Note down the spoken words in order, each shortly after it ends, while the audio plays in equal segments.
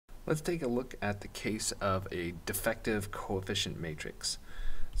Let's take a look at the case of a defective coefficient matrix.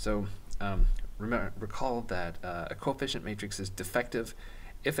 So recall that a coefficient matrix is defective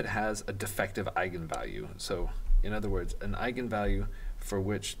if it has a defective eigenvalue. So in other words, an eigenvalue for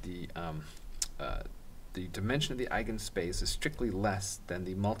which the dimension of the eigenspace is strictly less than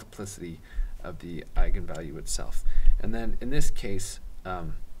the multiplicity of the eigenvalue itself. And then in this case,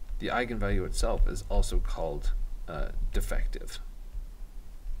 the eigenvalue itself is also called defective.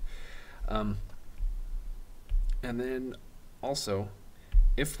 And then also,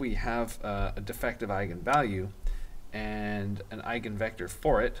 if we have a defective eigenvalue and an eigenvector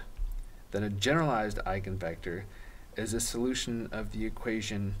for it, then a generalized eigenvector is a solution of the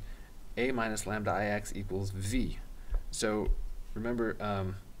equation a minus lambda ix equals v. So remember,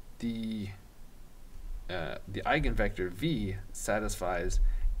 the eigenvector v satisfies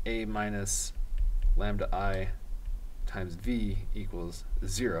a minus lambda I times v equals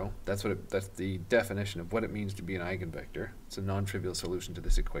 0. That's the definition of what it means to be an eigenvector. It's a non-trivial solution to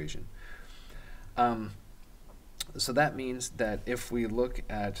this equation. So that means that if we look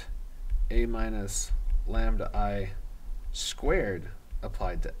at a minus lambda I squared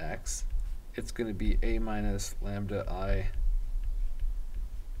applied to x, it's going to be a minus lambda I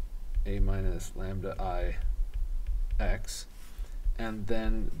x, and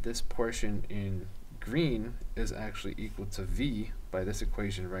then this portion in green is actually equal to v by this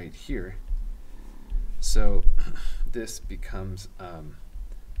equation right here. So this becomes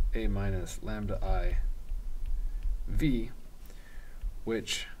a minus lambda I v,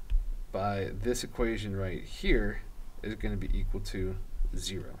 which by this equation right here is going to be equal to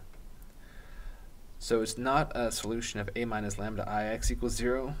 0. So it's not a solution of a minus lambda ix equals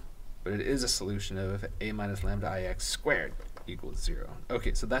 0, but it is a solution of a minus lambda ix squared equals 0.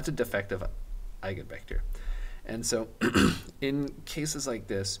 Okay, so that's a defective eigenvector. And so in cases like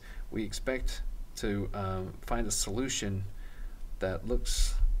this, we expect to find a solution that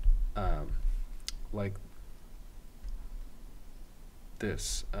looks like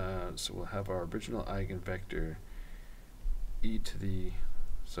this. So we'll have our original eigenvector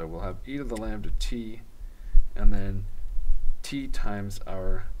so we'll have e to the lambda t, and then t times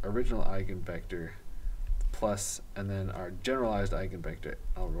our original eigenvector plus, and then our generalized eigenvector,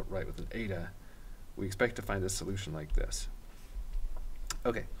 I'll write with an eta. We expect to find a solution like this.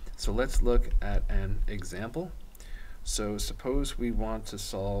 Okay, so let's look at an example. So suppose we want to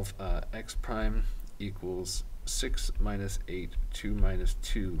solve x prime equals 6 minus 8, 2 minus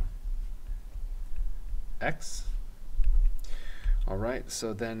 2 x. Alright,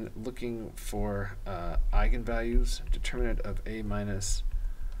 so then looking for eigenvalues, determinant of a minus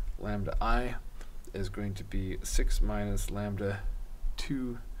lambda I is going to be 6 minus lambda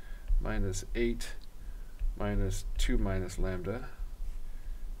 2 minus 8 minus 2 minus lambda,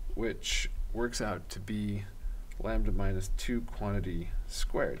 which works out to be lambda minus 2 quantity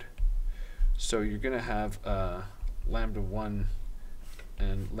squared. So you're going to have lambda 1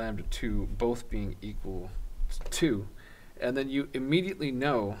 and lambda 2 both being equal to 2, and then you immediately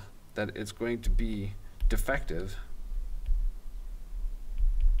know that it's going to be defective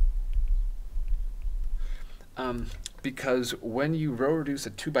because when you row reduce a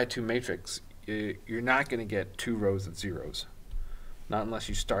 2 by 2 matrix, you're not going to get 2 rows of zeros, not unless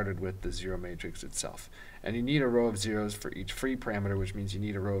you started with the zero matrix itself. And you need a row of zeros for each free parameter, which means you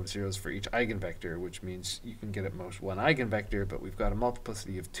need a row of zeros for each eigenvector, which means you can get at most one eigenvector, but we've got a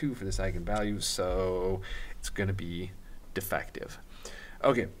multiplicity of 2 for this eigenvalue, so it's going to be defective.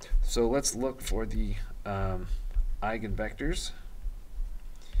 Okay, so let's look for the eigenvectors,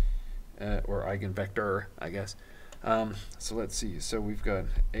 or eigenvector, I guess. So let's see. So we've got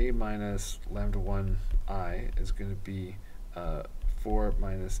a minus lambda 1 I is going to be 4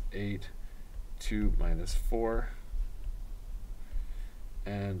 minus 8, 2 minus 4.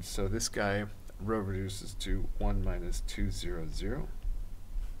 And so this guy row reduces to 1 minus 2, 0, 0.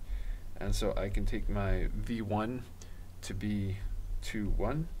 And so I can take my v1 to be 2,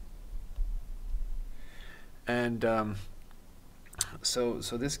 1. And so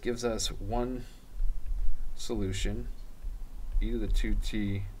this gives us one solution, e to the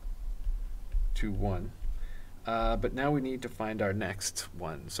 2t, 2, 1. But now we need to find our next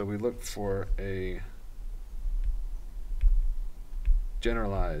one. So we look for a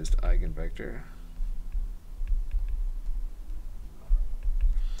generalized eigenvector.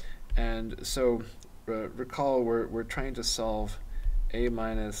 And so recall we're trying to solve a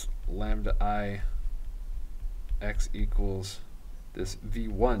minus lambda I x equals this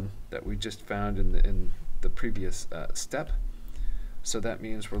v1 that we just found in the previous step. So that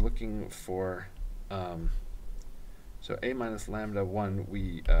means we're looking for So a minus lambda 1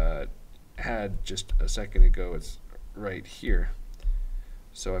 we had just a second ago. It's right here.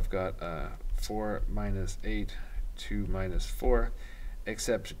 So I've got 4 minus 8, 2 minus 4,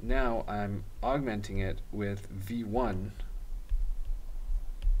 except now I'm augmenting it with v1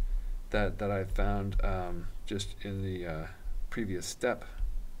 that I found just in the previous step.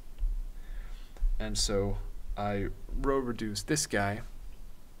 And so I row reduce this guy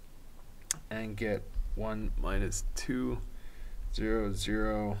and get 1 minus 2, 0,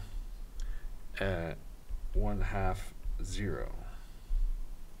 0, 1 half 0.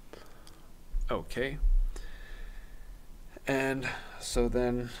 Okay. And so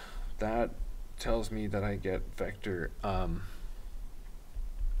then that tells me that I get vector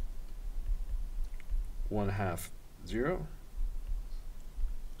 1 half 0.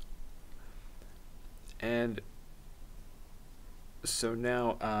 And so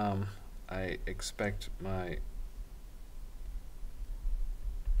now I expect my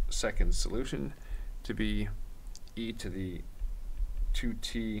second solution to be e to the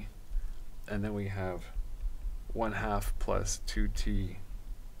 2t, and then we have 1 half plus 2t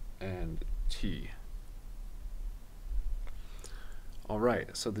and t. All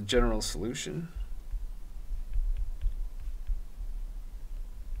right, so the general solution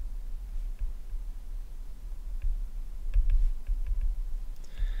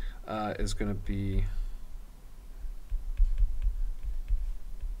is going to be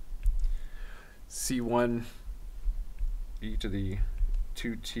c1 e to the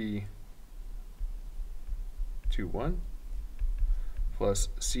 2t 1 plus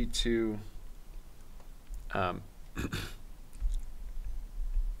c2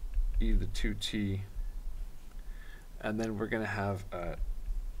 e to the 2t, and then we're going to have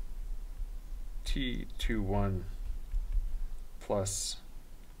t21 plus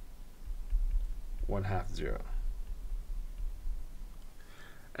 1 half 0.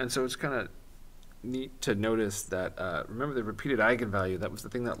 And so it's kind of neat to notice that, remember the repeated eigenvalue, that was the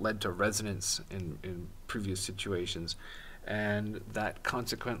thing that led to resonance in previous situations, and that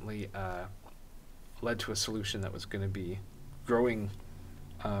consequently led to a solution that was going to be growing,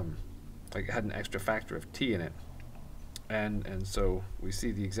 like it had an extra factor of t in it. And so we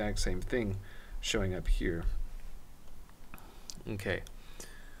see the exact same thing showing up here. Okay,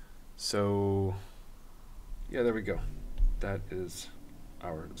 so yeah, there we go. That is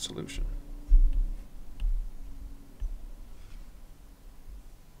our solution.